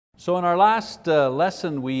So in our last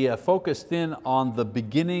lesson, we focused in on the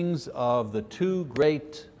beginnings of the two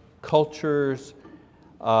great cultures,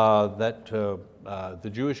 the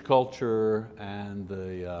Jewish culture and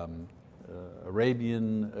the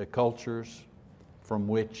Arabian cultures from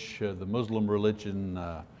which the Muslim religion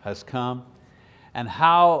has come, and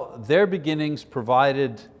how their beginnings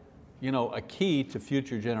provided a key to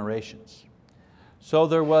future generations. So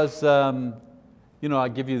there was, I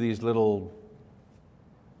give you these little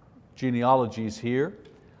genealogies here.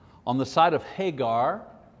 On the side of Hagar,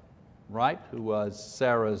 right, who was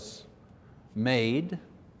Sarah's maid,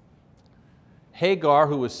 Hagar,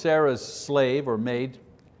 who was Sarah's slave or maid,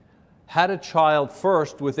 had a child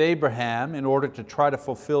first with Abraham in order to try to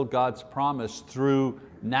fulfill God's promise through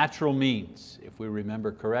natural means. If we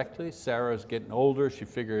remember correctly, Sarah's getting older, she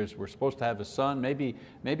figures we're supposed to have a son,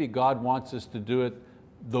 maybe God wants us to do it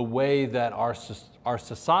the way that our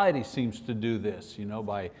society seems to do this,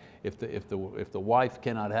 by if the wife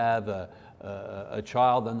cannot have a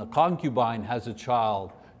child, then the concubine has a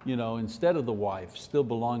child, instead of the wife, still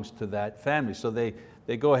belongs to that family. So they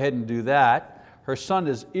go ahead and do that. Her son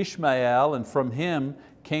is Ishmael, and from him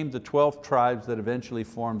came the 12 tribes that eventually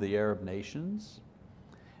formed the Arab nations.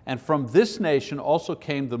 And from this nation also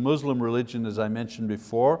came the Muslim religion, as I mentioned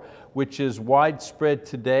before, which is widespread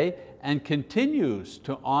today and continues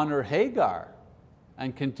to honor Hagar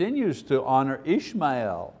and continues to honor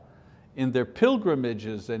Ishmael in their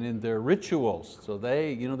pilgrimages and in their rituals. So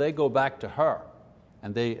they go back to her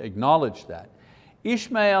and they acknowledge that.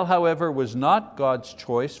 Ishmael, however, was not God's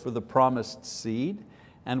choice for the promised seed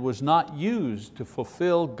and was not used to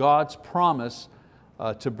fulfill God's promise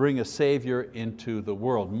to bring a Savior into the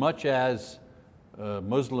world, much as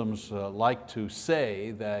Muslims like to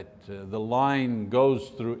say that the line goes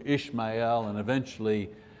through Ishmael and eventually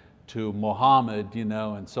to Muhammad,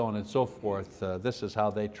 and so on and so forth. This is how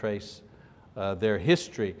they trace their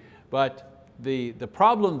history. But the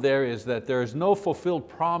problem there is that there is no fulfilled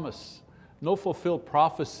promise, no fulfilled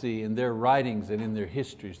prophecy in their writings and in their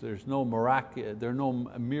histories. There's no there are no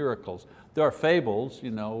miracles. There are fables,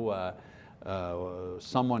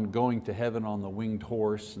 someone going to heaven on the winged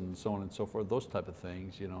horse and so on and so forth, those type of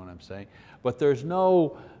things, you know what I'm saying? But there's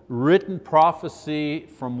no written prophecy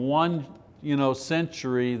from one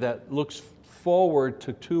century that looks forward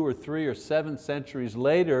to 2 or 3 or 7 centuries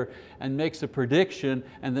later and makes a prediction,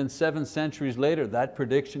 and then 7 centuries later that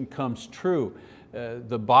prediction comes true.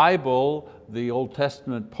 The Bible, the Old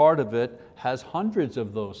Testament part of it, has hundreds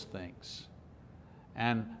of those things.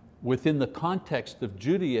 And within the context of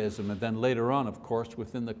Judaism, and then later on, of course,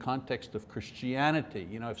 within the context of Christianity.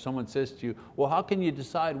 If someone says to you, well, how can you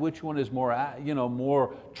decide which one is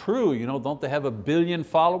more true? Don't they have 1 billion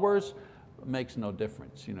followers? It makes no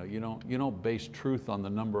difference. You don't base truth on the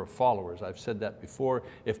number of followers. I've said that before.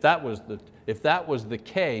 If that was the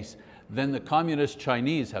case, then the communist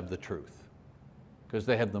Chinese have the truth, because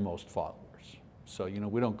they have the most followers. So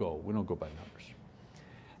we don't go by numbers.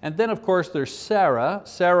 And then of course there's Sarah.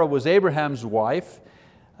 Sarah was Abraham's wife,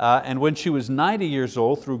 and when she was 90 years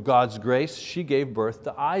old, through God's grace, she gave birth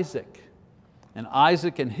to Isaac. And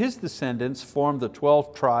Isaac and his descendants formed the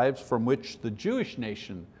 12 tribes from which the Jewish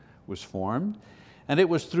nation was formed. And it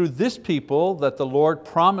was through this people that the Lord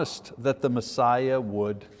promised that the Messiah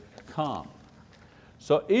would come.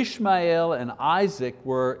 So Ishmael and Isaac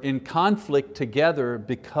were in conflict together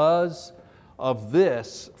because of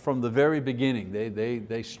this from the very beginning.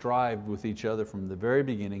 They strived with each other from the very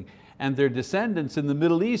beginning, and their descendants in the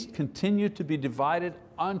Middle East continue to be divided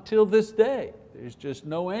until this day. There's just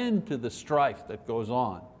no end to the strife that goes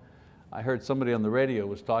on. I heard somebody on the radio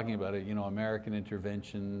was talking about it, American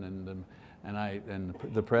intervention, and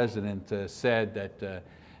the president said that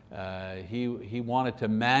he wanted to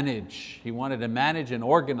manage and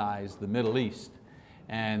organize the Middle East,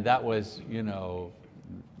 and that was, he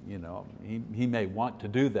may want to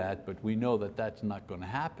do that, but we know that that's not going to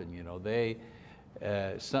happen.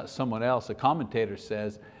 Someone else, a commentator,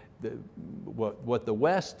 says what the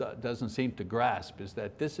West doesn't seem to grasp is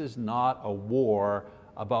that this is not a war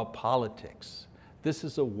about politics. This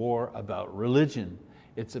is a war about religion.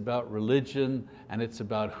 It's about religion, and it's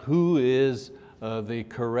about who is the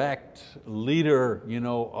correct leader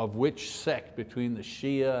of which sect, between the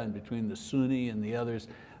Shia and between the Sunni and the others.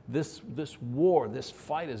 This war, this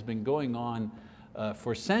fight has been going on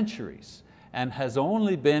for centuries and has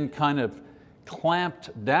only been kind of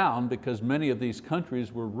clamped down because many of these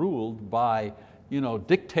countries were ruled by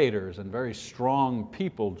dictators and very strong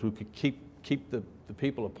people who could keep the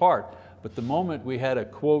people apart. But the moment we had a,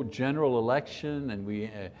 quote, general election and we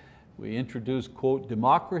introduced, quote,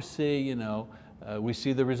 democracy, we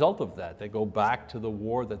see the result of that. They go back to the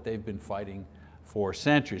war that they've been fighting for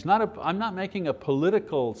centuries. I'm not making a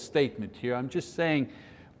political statement here, I'm just saying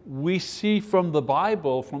we see from the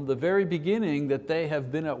Bible, from the very beginning, that they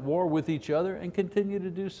have been at war with each other and continue to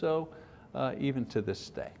do so even to this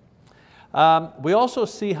day. We also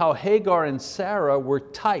see how Hagar and Sarah were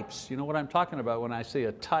types. You know what I'm talking about when I say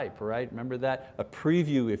a type, right? Remember that? A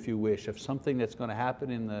preview, if you wish, of something that's going to happen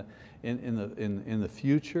in the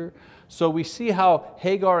future. So we see how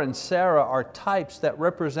Hagar and Sarah are types that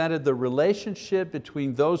represented the relationship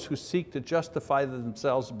between those who seek to justify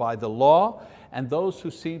themselves by the law and those who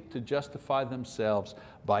seek to justify themselves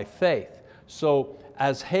by faith. So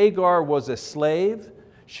as Hagar was a slave,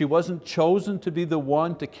 she wasn't chosen to be the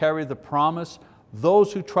one to carry the promise.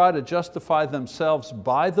 Those who try to justify themselves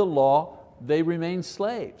by the law, they remain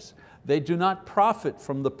slaves. They do not profit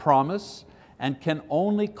from the promise and can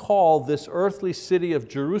only call this earthly city of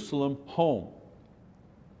Jerusalem home.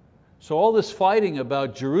 So all this fighting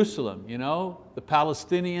about Jerusalem, the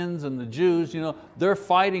Palestinians and the Jews, they're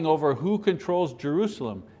fighting over who controls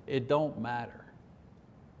Jerusalem. It don't matter.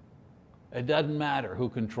 It doesn't matter who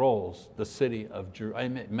controls the city of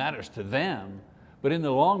Jerusalem. It matters to them, but in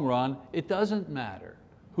the long run, it doesn't matter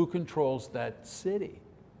who controls that city.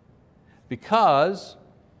 Because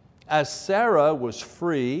as Sarah was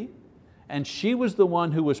free, and she was the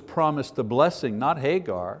one who was promised the blessing, not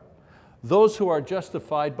Hagar, those who are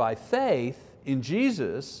justified by faith in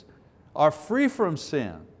Jesus are free from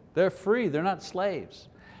sin. They're free, they're not slaves.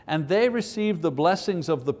 And they receive the blessings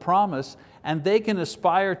of the promise, and they can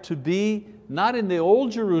aspire to be not in the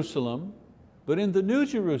old Jerusalem, but in the new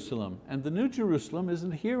Jerusalem. And the new Jerusalem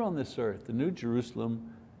isn't here on this earth. The new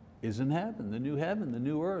Jerusalem is in heaven, the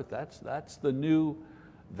new earth. That's the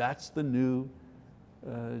new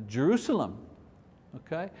Jerusalem.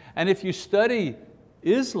 Okay? And if you study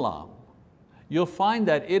Islam, you'll find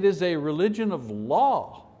that it is a religion of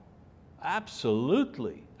law.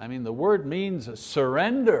 Absolutely. I mean, the word means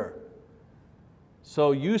surrender.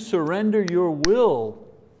 So you surrender your will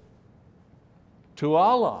to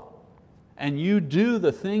Allah, and you do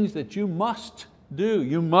the things that you must do.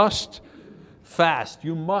 You must fast,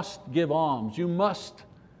 you must give alms, you must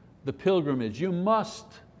the pilgrimage, you must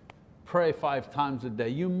pray 5 times a day,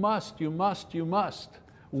 you must.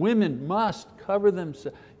 Women must cover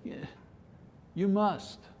themselves. You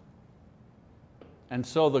must. And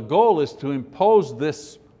so the goal is to impose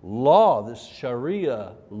this law, this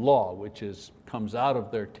Sharia law, which comes out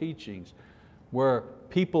of their teachings, where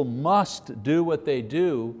people must do what they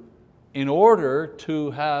do in order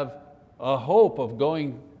to have a hope of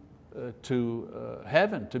going to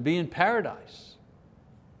heaven, to be in paradise.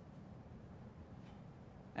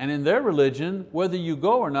 And in their religion, whether you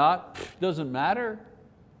go or not, doesn't matter.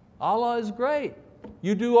 Allah is great.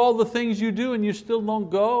 You do all the things you do and you still don't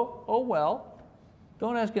go, oh well,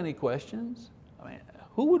 don't ask any questions. I mean,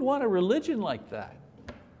 who would want a religion like that?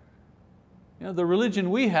 The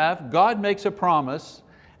religion we have, God makes a promise,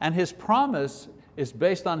 and His promise is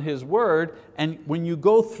based on His word, and when you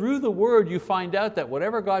go through the word, you find out that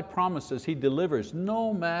whatever God promises, He delivers,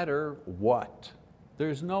 no matter what.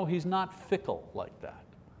 He's not fickle like that.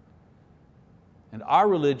 And our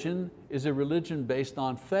religion is a religion based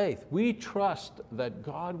on faith. We trust that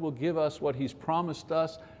God will give us what He's promised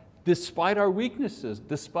us despite our weaknesses,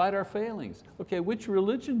 despite our failings. Okay, which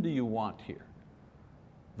religion do you want here?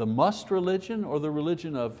 The must religion or the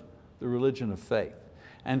religion of faith?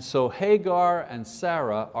 And so Hagar and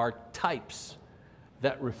Sarah are types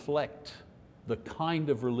that reflect the kind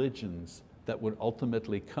of religions that would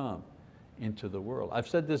ultimately come into the world. I've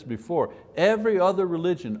said this before, every other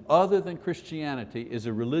religion other than Christianity is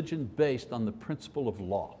a religion based on the principle of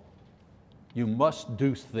law. You must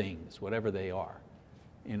do things, whatever they are,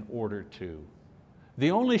 in order to. The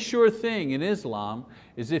only sure thing in Islam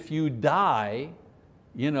is if you die,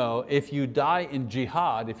 if you die in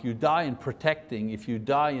jihad, if you die in protecting, if you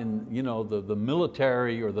die in the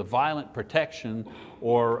military or the violent protection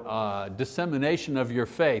or dissemination of your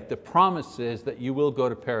faith, the promise is that you will go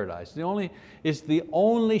to paradise. It's the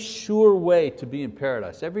only sure way to be in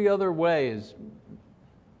paradise. Every other way is,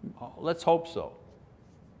 let's hope so.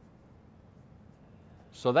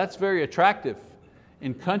 So that's very attractive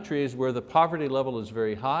in countries where the poverty level is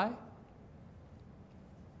very high,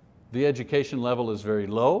 the education level is very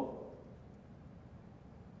low,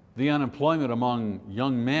 the unemployment among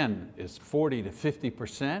young men is 40 to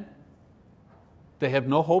 50%. They have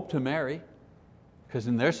no hope to marry, because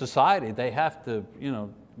in their society they have to,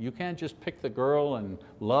 you can't just pick the girl and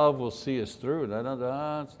love will see us through.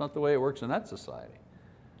 It's not the way it works in that society.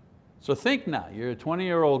 So think now, you're a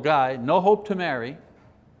 20-year-old guy, no hope to marry,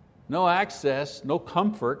 no access, no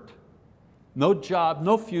comfort, no job,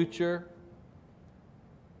 no future.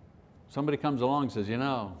 Somebody comes along and says, you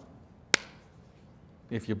know,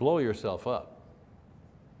 if you blow yourself up,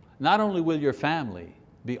 not only will your family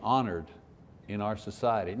be honored in our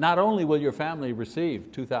society, not only will your family receive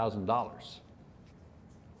 $2,000,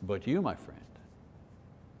 but you, my friend,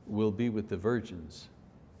 will be with the virgins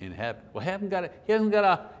in heaven. Well, he hasn't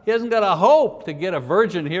got a hope to get a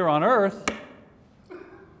virgin here on earth.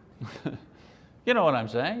 You know what I'm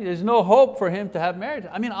saying? There's no hope for him to have marriage.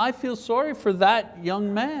 I mean, I feel sorry for that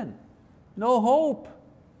young man. No hope.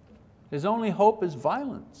 His only hope is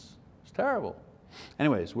violence. It's terrible.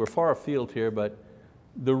 Anyways, we're far afield here, but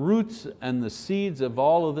the roots and the seeds of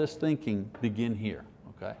all of this thinking begin here,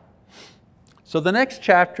 okay? So the next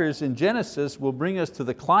chapters in Genesis will bring us to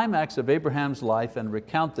the climax of Abraham's life and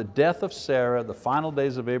recount the death of Sarah, the final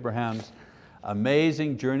days of Abraham's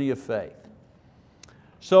amazing journey of faith.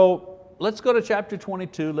 So let's go to chapter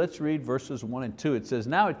 22, let's read verses 1 and 2. It says,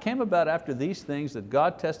 now it came about after these things that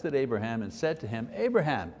God tested Abraham and said to him,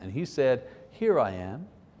 Abraham, and he said, here I am.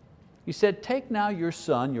 He said, take now your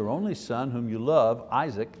son, your only son, whom you love,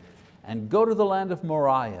 Isaac, and go to the land of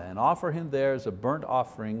Moriah and offer him there as a burnt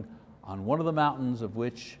offering on one of the mountains of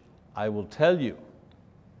which I will tell you.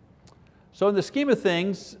 So in the scheme of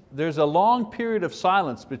things, there's a long period of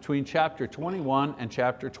silence between chapter 21 and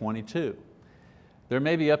chapter 22. There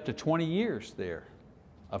may be up to 20 years there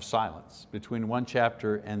of silence between one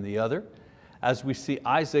chapter and the other, as we see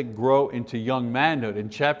Isaac grow into young manhood. In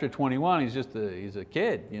chapter 21, he's a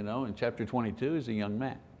kid. In chapter 22, he's a young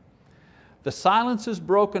man. The silence is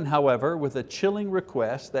broken, however, with a chilling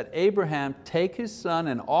request that Abraham take his son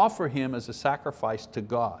and offer him as a sacrifice to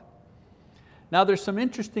God. Now there's some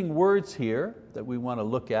interesting words here that we want to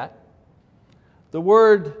look at. The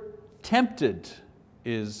word tempted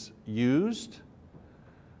is used.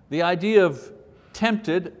 The idea of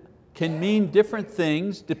tempted can mean different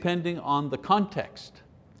things depending on the context.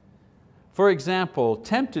 For example,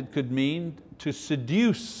 tempted could mean to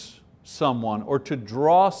seduce someone or to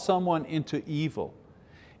draw someone into evil.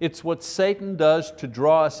 It's what Satan does to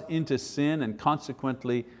draw us into sin and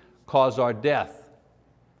consequently cause our death.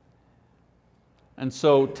 And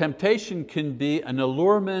so temptation can be an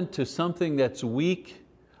allurement to something that's weak,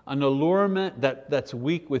 an allurement that's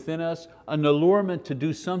weak within us, an allurement to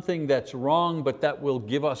do something that's wrong but that will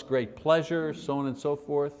give us great pleasure, so on and so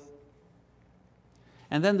forth.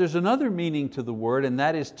 And then there's another meaning to the word, and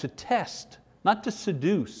that is to test. Not to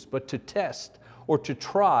seduce, but to test or to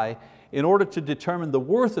try in order to determine the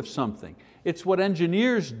worth of something. It's what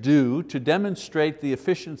engineers do to demonstrate the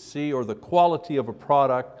efficiency or the quality of a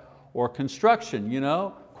product or construction.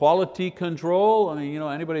 Quality control,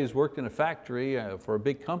 anybody who's worked in a factory for a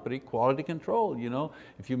big company, quality control.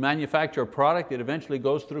 If you manufacture a product, it eventually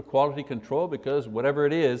goes through quality control because whatever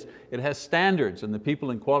it is, it has standards, and the people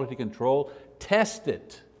in quality control test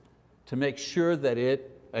it to make sure that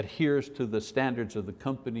it adheres to the standards of the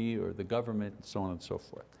company or the government, and so on and so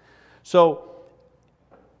forth. So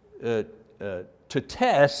to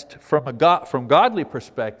test from godly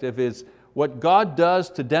perspective is what God does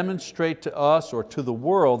to demonstrate to us or to the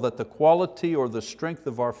world that the quality or the strength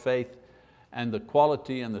of our faith and the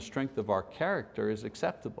quality and the strength of our character is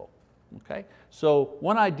acceptable. Okay? So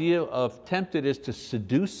one idea of tempted is to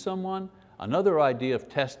seduce someone. Another idea of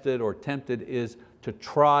tested or tempted is to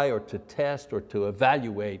try or to test or to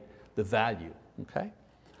evaluate the value. Okay?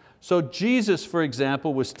 So Jesus, for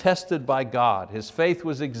example, was tested by God. His faith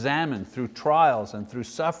was examined through trials and through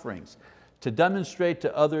sufferings to demonstrate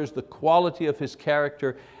to others the quality of His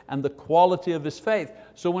character and the quality of His faith.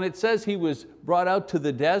 So when it says He was brought out to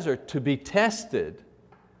the desert to be tested,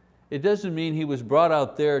 it doesn't mean He was brought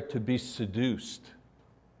out there to be seduced.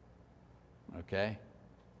 Okay?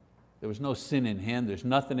 There was no sin in Him. There's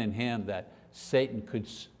nothing in Him that Satan could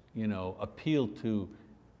appeal to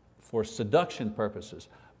for seduction purposes.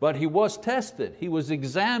 But He was tested. He was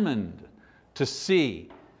examined to see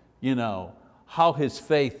how His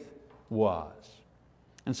faith was.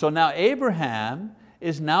 And so now Abraham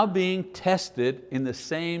is now being tested in the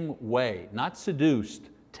same way, not seduced,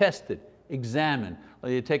 tested, examined.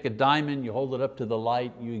 Well, you take a diamond, you hold it up to the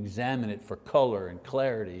light, you examine it for color and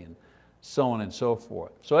clarity and so on and so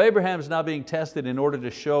forth. So Abraham is now being tested in order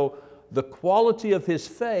to show the quality of his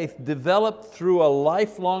faith developed through a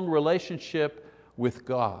lifelong relationship with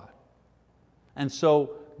God. And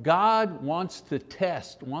so God wants to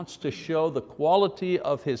test, wants to show the quality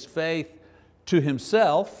of his faith to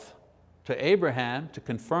himself, to Abraham, to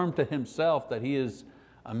confirm to himself that he is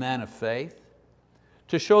a man of faith,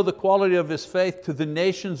 to show the quality of his faith to the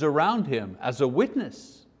nations around him as a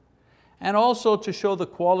witness, and also to show the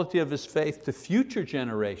quality of His faith to future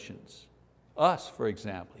generations. Us, for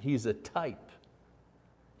example, He's a type.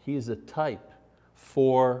 He is a type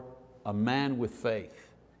for a man with faith.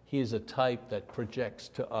 He is a type that projects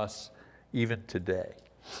to us even today.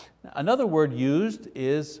 Now, another word used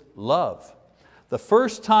is love. The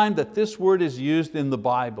first time that this word is used in the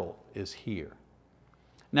Bible is here.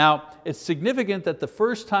 Now, it's significant that the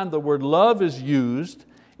first time the word love is used,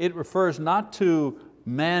 it refers not to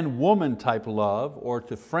man-woman type love or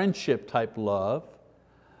to friendship type love,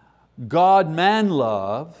 God-man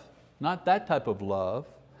love, not that type of love,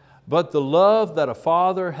 but the love that a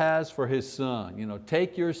father has for his son.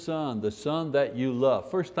 Take your son, the son that you love.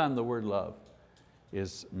 First time the word love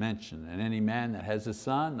is mentioned. And any man that has a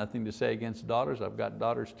son, nothing to say against daughters, I've got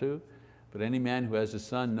daughters too, but any man who has a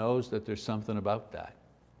son knows that there's something about that.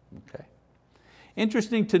 Okay.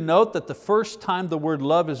 Interesting to note that the first time the word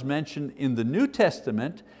love is mentioned in the New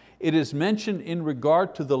Testament, it is mentioned in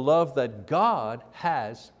regard to the love that God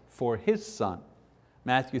has for His Son.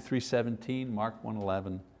 Matthew 3:17, Mark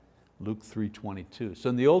 1:11, Luke 3:22. So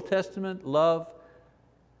in the Old Testament, love,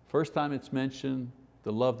 first time it's mentioned,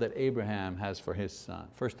 the love that Abraham has for his son.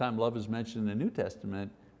 First time love is mentioned in the New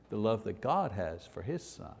Testament, the love that God has for His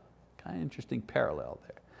Son. Kind of interesting parallel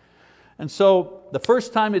there. And so the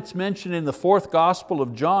first time it's mentioned in the 4th Gospel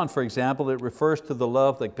of John, for example, it refers to the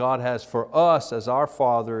love that God has for us as our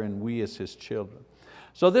Father and we as His children.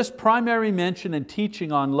 So this primary mention and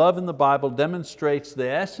teaching on love in the Bible demonstrates the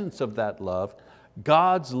essence of that love,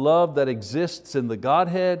 God's love that exists in the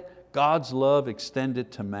Godhead, God's love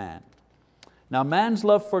extended to man. Now man's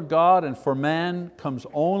love for God and for man comes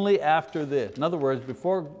only after this. In other words,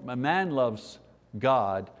 before a man loves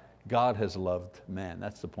God, God has loved man.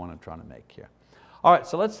 That's the point I'm trying to make here. All right,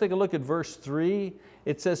 so let's take a look at verse 3.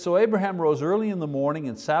 It says, "So Abraham rose early in the morning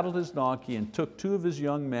and saddled his donkey and took 2 of his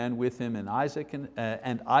young men with him and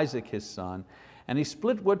Isaac his son, and he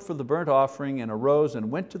split wood for the burnt offering and arose and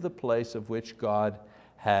went to the place of which God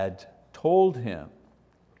had told him.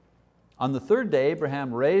 On the 3rd day,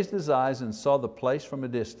 Abraham raised his eyes and saw the place from a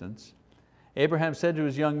distance. Abraham said to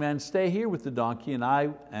his young men, 'Stay here with the donkey, and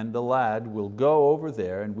I and the lad will go over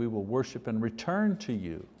there, and we will worship and return to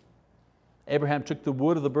you.' Abraham took the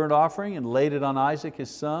wood of the burnt offering and laid it on Isaac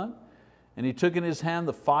his son, and he took in his hand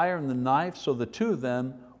the fire and the knife, so the 2 of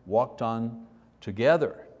them walked on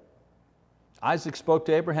together. Isaac spoke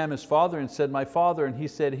to Abraham his father and said, 'My father,' and he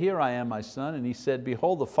said, 'Here I am, my son.' And he said,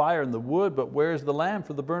 'Behold the fire and the wood, but where is the lamb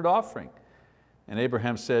for the burnt offering?' And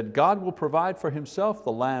Abraham said, 'God will provide for Himself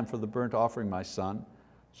the lamb for the burnt offering, my son.'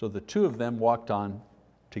 So the 2 of them walked on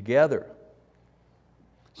together."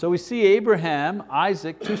 So we see Abraham,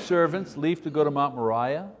 Isaac, 2 servants leave to go to Mount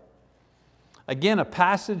Moriah. Again, a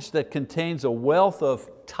passage that contains a wealth of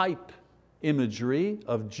type imagery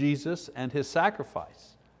of Jesus and His sacrifice.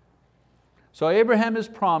 So Abraham is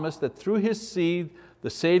promised that through his seed the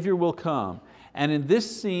Savior will come. And in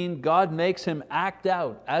this scene, God makes him act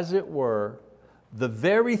out, as it were, the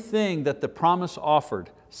very thing that the promise offered,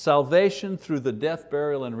 salvation through the death,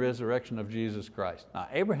 burial, and resurrection of Jesus Christ. Now,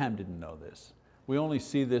 Abraham didn't know this. We only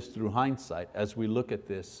see this through hindsight as we look at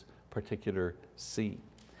this particular scene.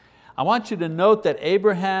 I want you to note that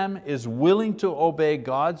Abraham is willing to obey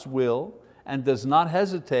God's will and does not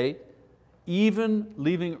hesitate, even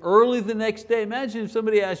leaving early the next day. Imagine if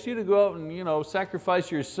somebody asked you to go out and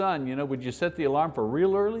sacrifice your son, would you set the alarm for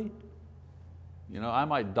real early? I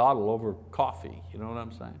might dawdle over coffee, you know what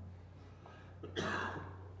I'm saying?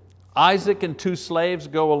 Isaac and 2 slaves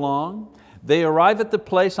go along. They arrive at the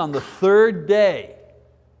place on the 3rd day.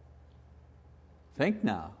 Think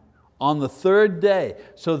now, on the 3rd day.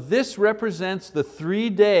 So this represents the 3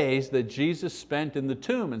 days that Jesus spent in the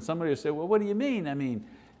tomb. And somebody will say, well, what do you mean? I mean,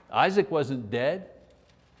 Isaac wasn't dead,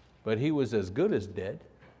 but he was as good as dead.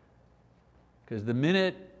 Because the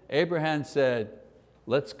minute Abraham said,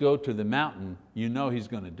 let's go to the mountain, he's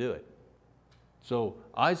going to do it. So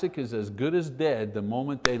Isaac is as good as dead the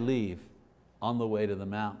moment they leave on the way to the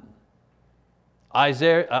mountain.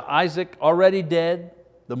 Isaac already dead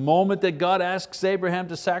the moment that God asks Abraham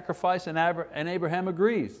to sacrifice, and Abraham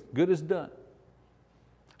agrees, good as done.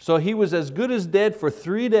 So he was as good as dead for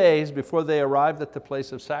 3 days before they arrived at the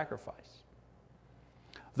place of sacrifice.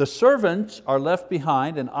 The servants are left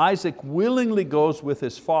behind, and Isaac willingly goes with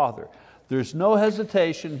his father. There's no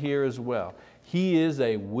hesitation here as well. He is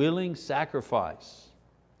a willing sacrifice.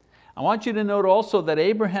 I want you to note also that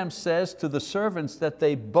Abraham says to the servants that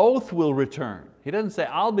they both will return. He doesn't say,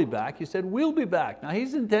 I'll be back. He said, we'll be back. Now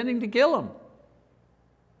he's intending to kill him.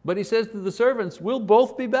 But he says to the servants, we'll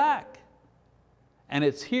both be back. And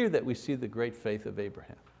it's here that we see the great faith of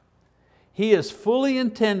Abraham. He is fully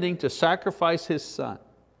intending to sacrifice His Son.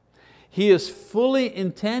 He is fully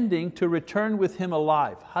intending to return with Him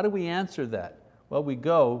alive. How do we answer that? Well, we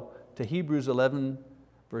go to Hebrews 11,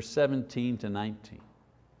 verse 17 to 19.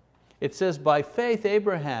 It says, by faith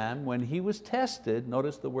Abraham, when he was tested,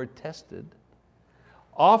 notice the word tested,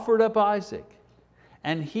 offered up Isaac.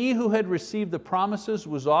 And he who had received the promises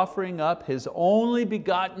was offering up his only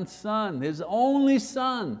begotten son, his only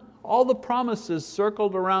son. All the promises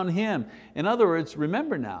circled around him. In other words,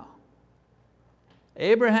 remember now,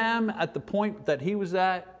 Abraham at the point that he was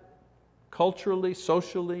at, culturally,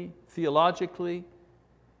 socially, theologically,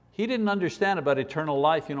 he didn't understand about eternal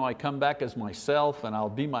life. I come back as myself and I'll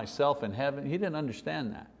be myself in heaven. He didn't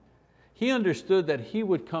understand that. He understood that he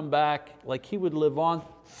would come back, like he would live on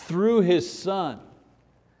through his son.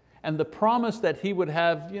 And the promise that he would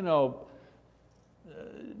have,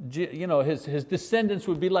 his descendants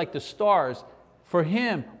would be like the stars. For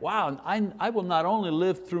him, wow, I will not only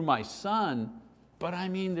live through my son, but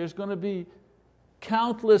there's going to be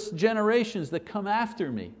countless generations that come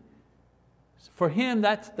after me. For him,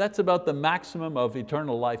 that's about the maximum of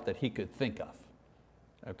eternal life that he could think of.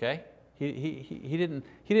 Okay? He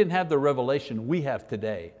didn't have the revelation we have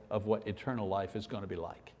today of what eternal life is going to be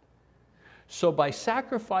like. So by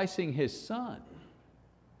sacrificing his son,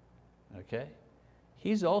 okay,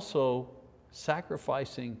 he's also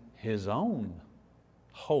sacrificing his own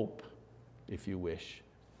hope, if you wish,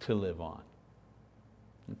 to live on.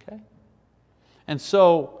 Okay? And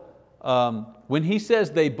so when he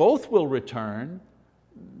says they both will return,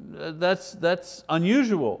 that's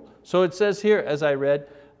unusual. So it says here, as I read,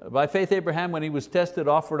 by faith Abraham, when he was tested,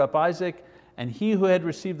 offered up Isaac, and he who had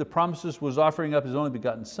received the promises was offering up his only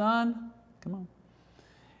begotten son. Come on.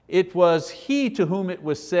 It was he to whom it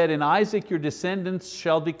was said, in Isaac your descendants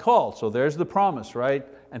shall be called. So there's the promise, right?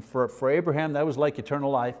 And for Abraham, that was like eternal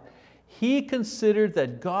life. He considered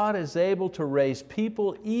that God is able to raise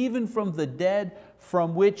people even from the dead,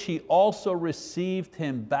 from which he also received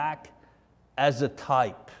him back as a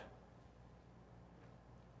type.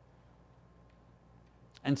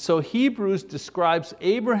 And so Hebrews describes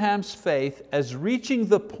Abraham's faith as reaching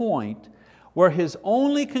the point where his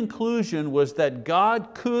only conclusion was that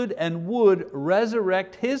God could and would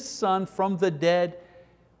resurrect his son from the dead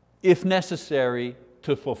if necessary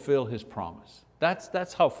to fulfill his promise.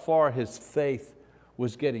 That's how far his faith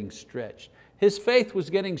was getting stretched. His faith was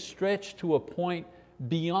getting stretched to a point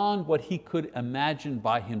beyond what he could imagine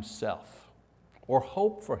by himself or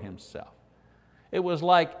hope for himself. It was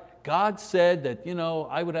like God said that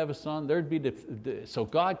I would have a son, so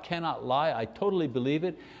God cannot lie, I totally believe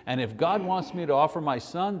it, and if God wants me to offer my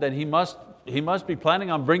son, then He must be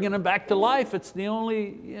planning on bringing him back to life. It's the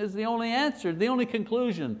only answer, the only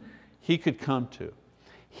conclusion he could come to.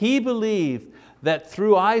 He believed that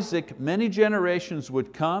through Isaac many generations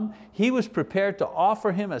would come. He was prepared to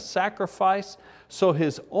offer him a sacrifice, so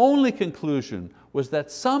his only conclusion was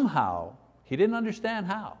that somehow, he didn't understand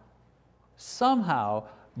how, somehow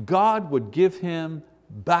God would give him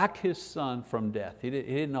back his son from death. He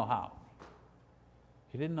didn't know how.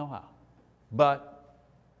 He didn't know how. But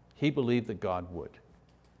he believed that God would.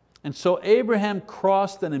 And so Abraham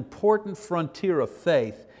crossed an important frontier of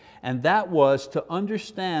faith, and that was to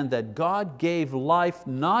understand that God gave life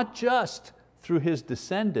not just through his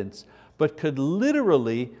descendants, but could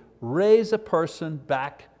literally raise a person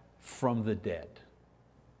back from the dead.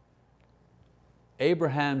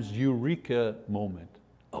 Abraham's eureka moment.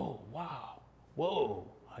 Oh, wow, whoa,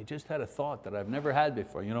 I just had a thought that I've never had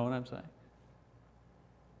before. You know what I'm saying?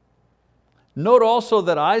 Note also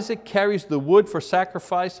that Isaac carries the wood for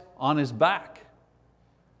sacrifice on his back,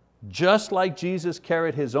 just like Jesus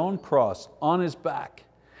carried his own cross on his back,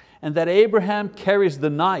 and that Abraham carries the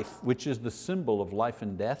knife, which is the symbol of life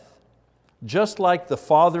and death, just like the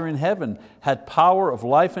Father in heaven had power of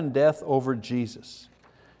life and death over Jesus.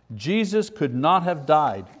 Jesus could not have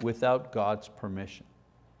died without God's permission.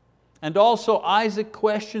 And also Isaac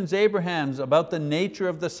questions Abraham about the nature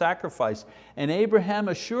of the sacrifice, and Abraham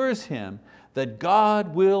assures him that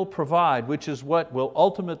God will provide, which is what they'll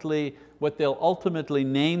ultimately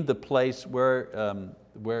name the place where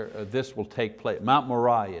this will take place. Mount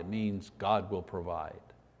Moriah means God will provide.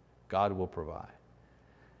 God will provide.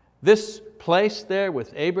 This place there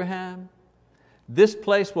with Abraham, this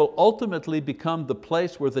place will ultimately become the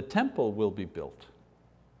place where the temple will be built.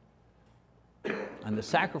 And the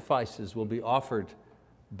sacrifices will be offered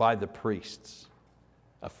by the priests,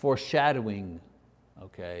 a foreshadowing,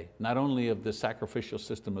 okay, not only of the sacrificial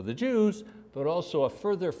system of the Jews, but also a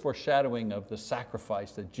further foreshadowing of the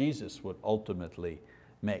sacrifice that Jesus would ultimately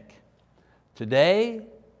make. Today,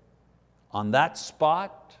 on that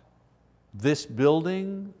spot, This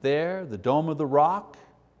building there, the Dome of the Rock,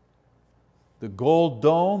 the gold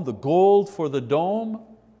dome, the gold for the dome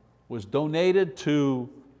was donated to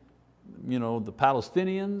the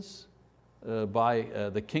Palestinians by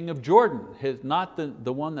the king of Jordan. Not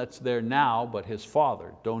the one that's there now, but his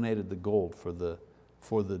father donated the gold for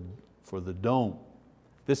the dome.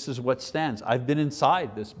 This is what stands. I've been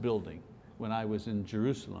inside this building when I was in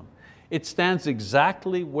Jerusalem. It stands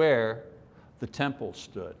exactly where the temple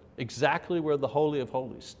stood, exactly where the Holy of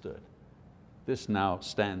Holies stood. This now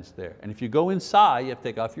stands there. And if you go inside, you have to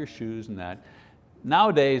take off your shoes and that.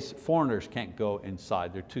 Nowadays, foreigners can't go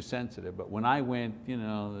inside, they're too sensitive. But when I went,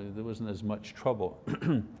 there wasn't as much trouble.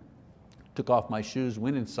 Took off my shoes,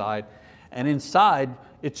 went inside, and inside,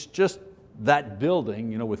 it's just that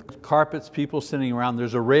building, with carpets, people sitting around.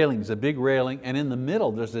 There's a railing, there's a big railing, and in the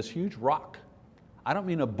middle, there's this huge rock. I don't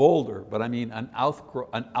mean a boulder, but I mean an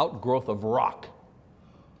outgrowth of rock.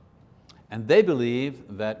 And they believe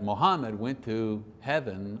that Muhammad went to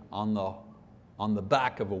heaven on the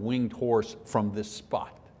back of a winged horse from this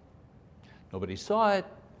spot. Nobody saw it,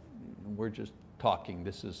 we're just talking.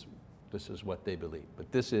 This is what they believe. But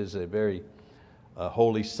this is a very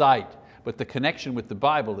holy site. But the connection with the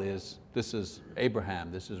Bible is, this is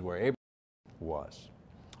Abraham, this is where Abraham was.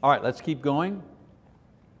 All right, let's keep going.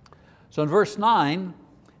 So in verse 9,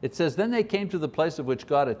 it says, then they came to the place of which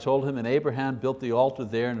God had told him, and Abraham built the altar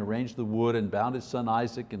there and arranged the wood and bound his son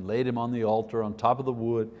Isaac and laid him on the altar on top of the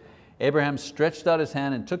wood. Abraham stretched out his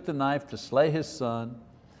hand and took the knife to slay his son.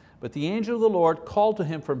 But the angel of the Lord called to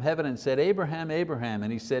him from heaven and said, Abraham, Abraham.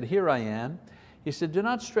 And he said, here I am. He said, do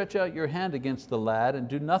not stretch out your hand against the lad and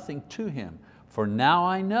do nothing to him. For now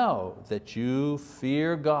I know that you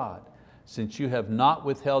fear God, since you have not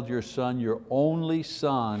withheld your son, your only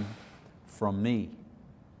son, from me.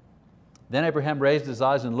 Then Abraham raised his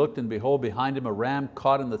eyes and looked, and behold, behind him a ram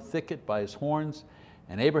caught in the thicket by his horns.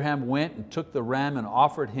 And Abraham went and took the ram and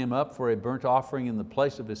offered him up for a burnt offering in the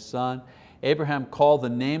place of his son. Abraham called the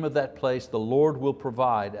name of that place, the Lord will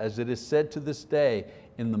provide, as it is said to this day,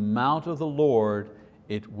 in the mount of the Lord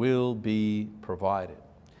it will be provided.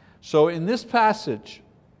 So in this passage,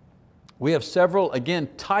 we have several, again,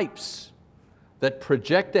 types that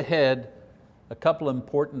project ahead a couple of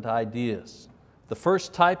important ideas. The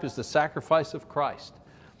first type is the sacrifice of Christ.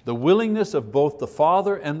 The willingness of both the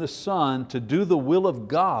Father and the Son to do the will of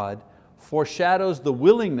God foreshadows the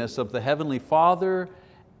willingness of the Heavenly Father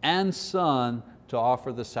and Son to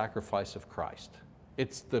offer the sacrifice of Christ.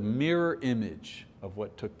 It's the mirror image of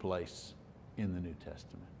what took place in the New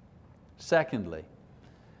Testament. Secondly,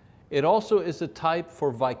 it also is a type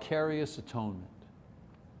for vicarious atonement.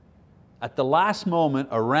 At the last moment,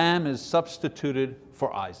 a ram is substituted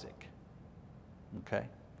for Isaac. Okay?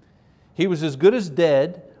 He was as good as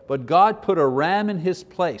dead, but God put a ram in his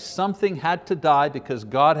place. Something had to die because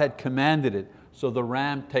God had commanded it, so the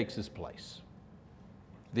ram takes his place.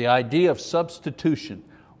 The idea of substitution,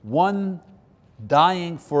 one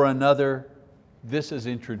dying for another, this is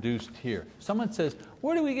introduced here. Someone says,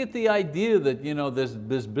 where do we get the idea that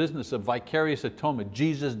this business of vicarious atonement,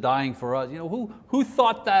 Jesus dying for us? Who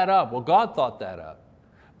thought that up? Well, God thought that up.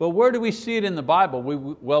 But where do we see it in the Bible?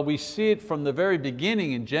 We see it from the very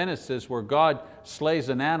beginning in Genesis, where God slays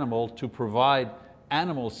an animal to provide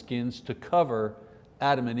animal skins to cover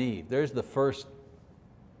Adam and Eve. There's the first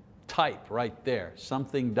type right there.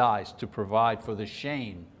 Something dies to provide for the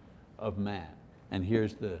shame of man. And here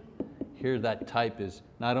that type is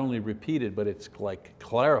not only repeated, but it's like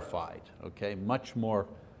clarified, okay? Much more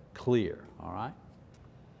clear, all right?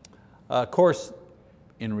 Of course,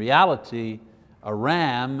 in reality, a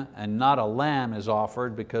ram and not a lamb is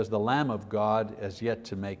offered because the Lamb of God has yet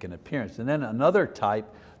to make an appearance. And then another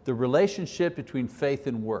type, the relationship between faith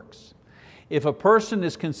and works. If a person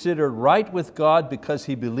is considered right with God because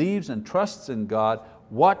he believes and trusts in God,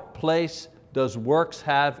 what place does works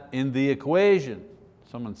have in the equation?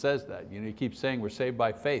 Someone says that. You keep saying we're saved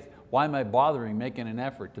by faith. Why am I bothering making an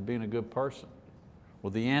effort to being a good person?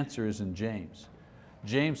 Well, the answer is in James.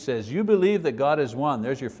 James says, you believe that God is one,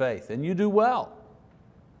 there's your faith, and you do well.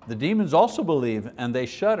 The demons also believe and they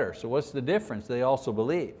shudder. So what's the difference? They also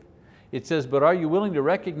believe. It says, but are you willing to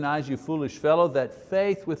recognize, you foolish fellow, that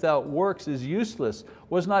faith without works is useless?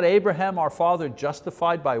 Was not Abraham our father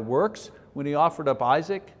justified by works when he offered up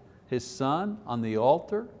Isaac, his son, on the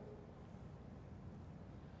altar?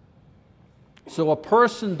 So a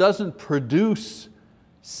person doesn't produce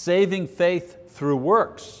saving faith through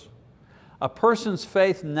works. A person's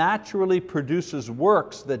faith naturally produces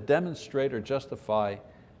works that demonstrate or justify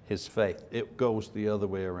his faith. It goes the other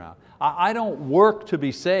way around. I don't work to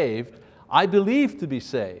be saved, I believe to be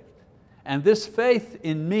saved. And this faith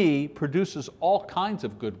in me produces all kinds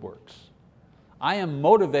of good works. I am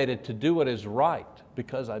motivated to do what is right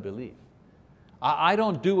because I believe. I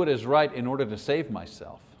don't do what is right in order to save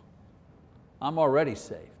myself. I'm already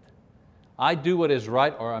saved. I do what is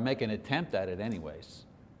right, or I make an attempt at it anyways,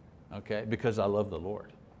 okay, because I love the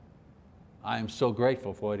Lord. I am so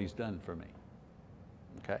grateful for what He's done for me.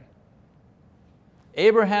 Okay?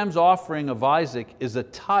 Abraham's offering of Isaac is a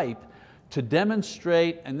type to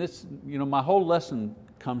demonstrate, and this, my whole lesson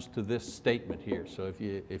comes to this statement here, so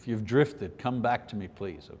if you've drifted, come back to me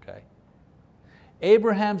please, okay?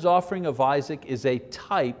 Abraham's offering of Isaac is a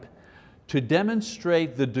type to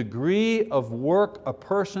demonstrate the degree of work a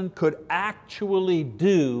person could actually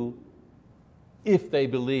do if they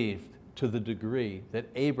believed to the degree that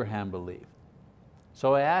Abraham believed.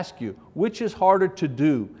 So I ask you, which is harder to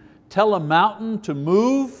do? Tell a mountain to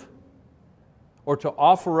move or to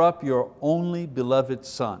offer up your only beloved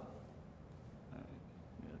son?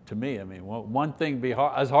 To me, one thing be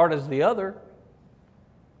as hard as the other.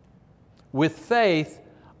 With faith,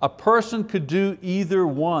 a person could do either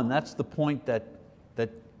one. That's the point that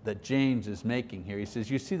James is making here. He says,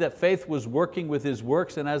 you see that faith was working with his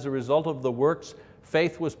works, and as a result of the works,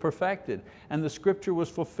 faith was perfected. And the scripture was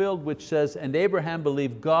fulfilled which says, and Abraham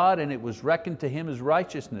believed God, and it was reckoned to him as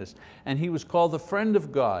righteousness, and he was called the friend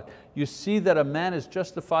of God. You see that a man is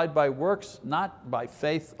justified by works, not by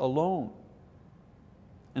faith alone.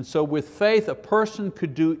 And so with faith, a person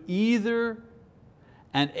could do either,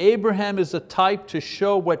 and Abraham is a type to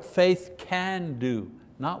show what faith can do,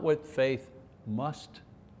 not what faith must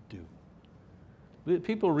do.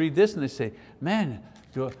 People read this and they say, man,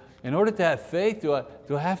 in order to have faith, do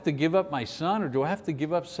I have to give up my son, or do I have to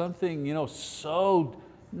give up something so?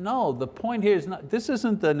 No, the point here is not, this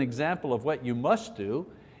isn't an example of what you must do,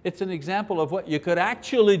 it's an example of what you could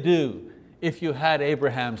actually do if you had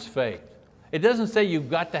Abraham's faith. It doesn't say you've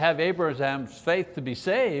got to have Abraham's faith to be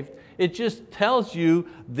saved. It just tells you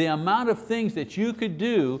the amount of things that you could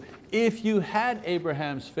do if you had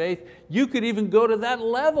Abraham's faith. You could even go to that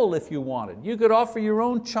level if you wanted. You could offer your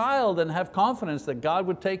own child and have confidence that God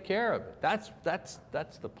would take care of it. That's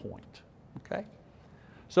the point, okay?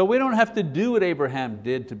 So we don't have to do what Abraham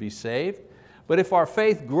did to be saved, but if our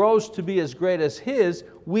faith grows to be as great as his,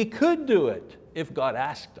 we could do it if God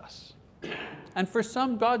asked us. And for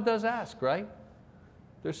some, God does ask, right?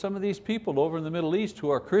 There's some of these people over in the Middle East who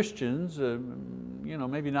are Christians,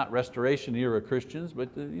 maybe not Restoration era Christians,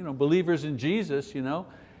 but believers in Jesus,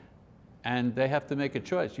 and they have to make a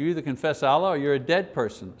choice. You either confess Allah or you're a dead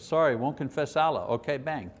person. Sorry, won't confess Allah. Okay,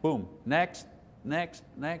 bang, boom, next,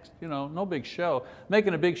 no big show.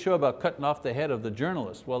 Making a big show about cutting off the head of the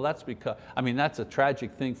journalist. Well, that's because, that's a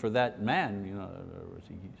tragic thing for that man,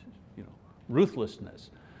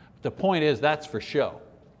 ruthlessness. The point is, that's for show.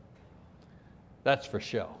 That's for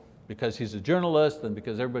show. Because he's a journalist and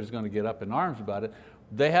because everybody's going to get up in arms about it.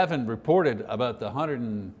 They haven't reported about the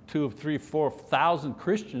 102, 3, 4,000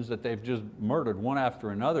 Christians that they've just murdered one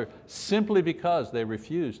after another simply because they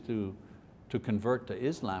refuse to convert to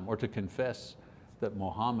Islam or to confess that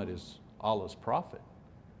Muhammad is Allah's prophet.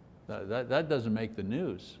 That doesn't make the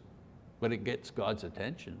news, but it gets God's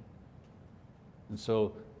attention. And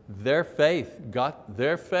so their faith,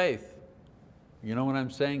 you know what I'm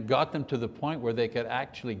saying? Got them to the point where they could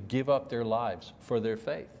actually give up their lives for their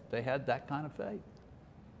faith. They had that kind of faith.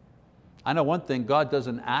 I know one thing, God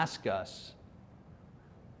doesn't ask us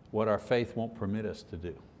what our faith won't permit us to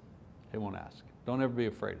do. He won't ask. Don't ever be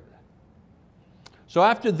afraid of that. So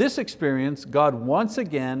after this experience, God once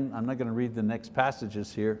again, I'm not going to read the next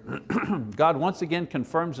passages here, God once again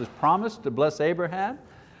confirms His promise to bless Abraham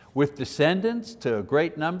with descendants to a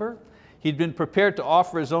great number. He'd been prepared to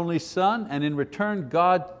offer his only son, and in return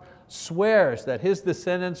God swears that his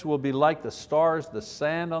descendants will be like the stars, the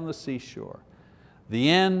sand on the seashore. The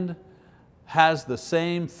end has the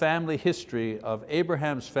same family history of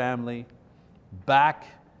Abraham's family back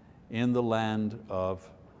in the land of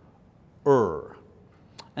Ur.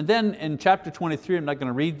 And then in chapter 23, I'm not going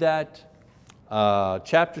to read that,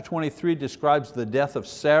 chapter 23 describes the death of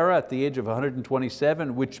Sarah at the age of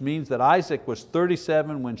 127, which means that Isaac was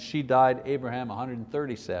 37 when she died, Abraham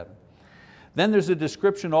 137. Then there's a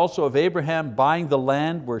description also of Abraham buying the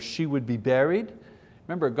land where she would be buried.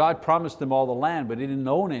 Remember, God promised him all the land, but he didn't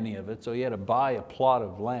own any of it, so he had to buy a plot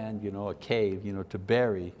of land, a cave, to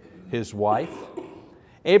bury his wife.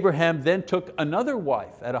 Abraham then took another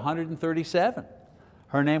wife at 137.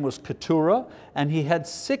 Her name was Keturah, and he had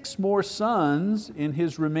 6 more sons in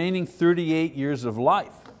his remaining 38 years of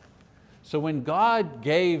life. So when God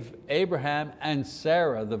gave Abraham and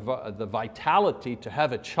Sarah the vitality to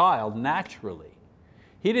have a child naturally,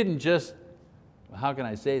 He didn't just, how can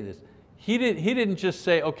I say this? He didn't just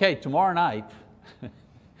say, okay, tomorrow night,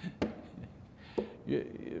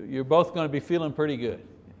 you're both going to be feeling pretty good.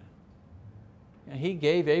 He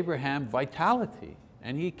gave Abraham vitality,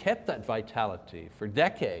 and he kept that vitality for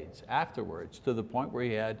decades afterwards, to the point where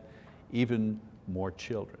he had even more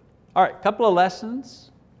children. All right, couple of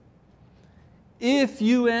lessons. If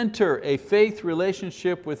you enter a faith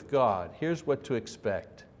relationship with God, here's what to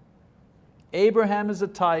expect. Abraham is a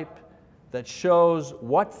type that shows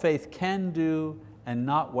what faith can do and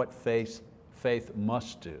not what faith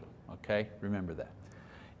must do. Okay, remember that.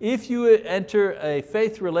 If you enter a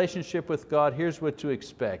faith relationship with God, here's what to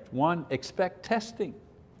expect. One, expect testing.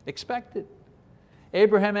 Expect it.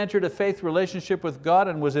 Abraham entered a faith relationship with God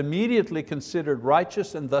and was immediately considered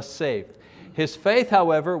righteous and thus saved. His faith,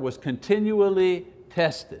 however, was continually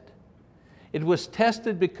tested. It was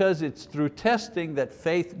tested because it's through testing that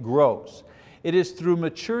faith grows. It is through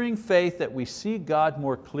maturing faith that we see God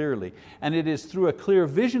more clearly, and it is through a clear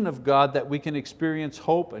vision of God that we can experience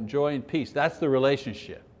hope and joy and peace. That's the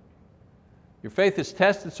relationship. Your faith is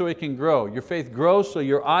tested so it can grow. Your faith grows so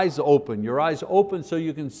your eyes open. Your eyes open so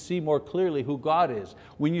you can see more clearly who God is.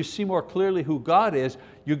 When you see more clearly who God is,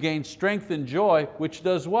 you gain strength and joy, which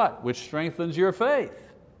does what? Which strengthens your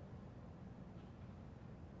faith.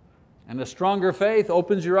 And a stronger faith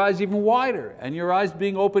opens your eyes even wider, and your eyes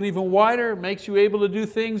being open even wider makes you able to do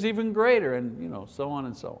things even greater, and so on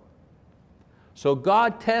and so on. So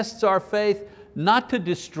God tests our faith not to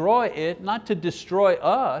destroy it, not to destroy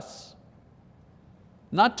us,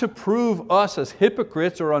 not to prove us as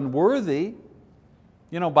hypocrites or unworthy.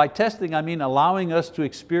 By testing I mean allowing us to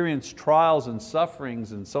experience trials and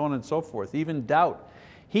sufferings and so on and so forth, even doubt.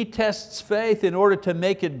 He tests faith in order to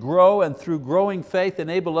make it grow, and through growing faith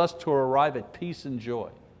enable us to arrive at peace and joy.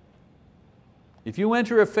 If you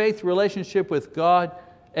enter a faith relationship with God,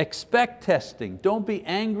 expect testing. Don't be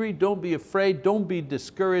angry, don't be afraid, don't be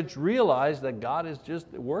discouraged. Realize that God is just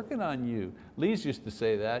working on you. Lise used to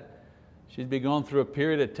say that. She'd be going through a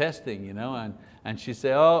period of testing, and she'd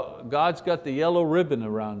say, oh, God's got the yellow ribbon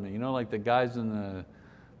around me, like the guys in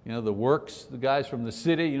the works, the guys from the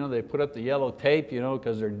city, they put up the yellow tape,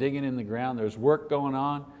 because they're digging in the ground, there's work going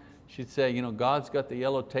on. She'd say, God's got the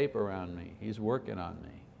yellow tape around me, He's working on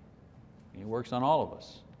me. He works on all of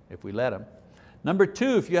us, if we let Him. Number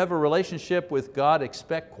two, if you have a relationship with God,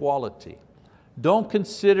 expect quality. Don't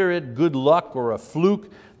consider it good luck or a fluke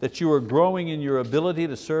that you are growing in your ability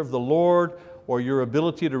to serve the Lord, or your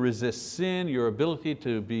ability to resist sin, your ability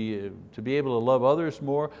to be able to love others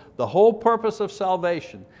more. The whole purpose of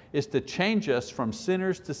salvation is to change us from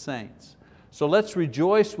sinners to saints. So let's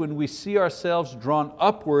rejoice when we see ourselves drawn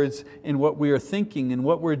upwards in what we are thinking and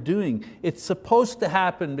what we're doing. It's supposed to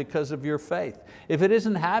happen because of your faith. If it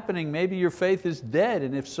isn't happening, maybe your faith is dead,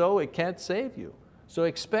 and if so, it can't save you. So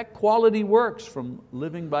expect quality works from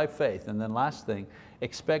living by faith. And then last thing,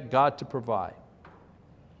 expect God to provide.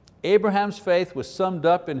 Abraham's faith was summed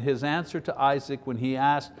up in his answer to Isaac when he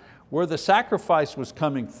asked where the sacrifice was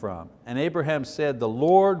coming from. And Abraham said, the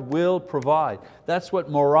Lord will provide. That's what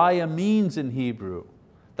Moriah means in Hebrew.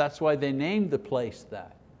 That's why they named the place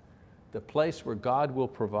that. The place where God will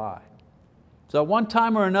provide. So at one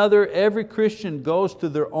time or another, every Christian goes to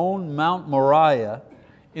their own Mount Moriah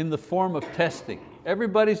in the form of testing.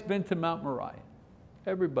 Everybody's been to Mount Moriah.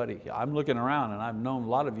 Everybody. I'm looking around, and I've known a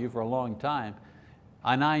lot of you for a long time,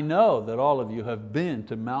 and I know that all of you have been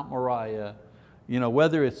to Mount Moriah,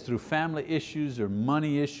 whether it's through family issues or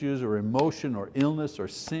money issues or emotion or illness or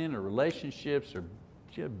sin or relationships or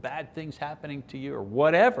bad things happening to you or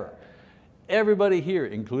whatever. Everybody here,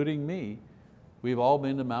 including me, we've all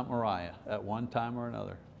been to Mount Moriah at one time or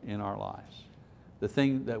another in our lives. The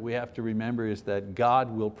thing that we have to remember is that God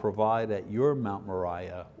will provide at your Mount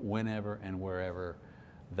Moriah whenever and wherever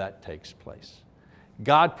that takes place.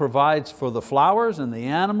 God provides for the flowers and the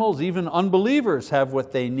animals. Even unbelievers have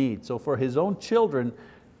what they need. So for His own children,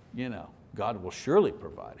 God will surely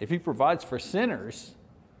provide. If He provides for sinners,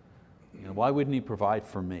 why wouldn't He provide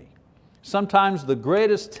for me? Sometimes the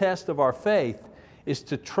greatest test of our faith is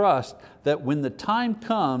to trust that when the time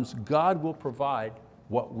comes, God will provide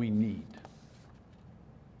what we need.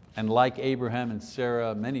 And like Abraham and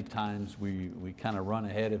Sarah, many times we kind of run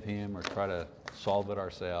ahead of Him or try to solve it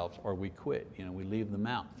ourselves, or we quit, we leave the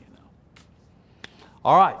mount.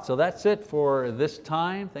 All right, so that's it for this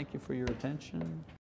time. Thank you for your attention.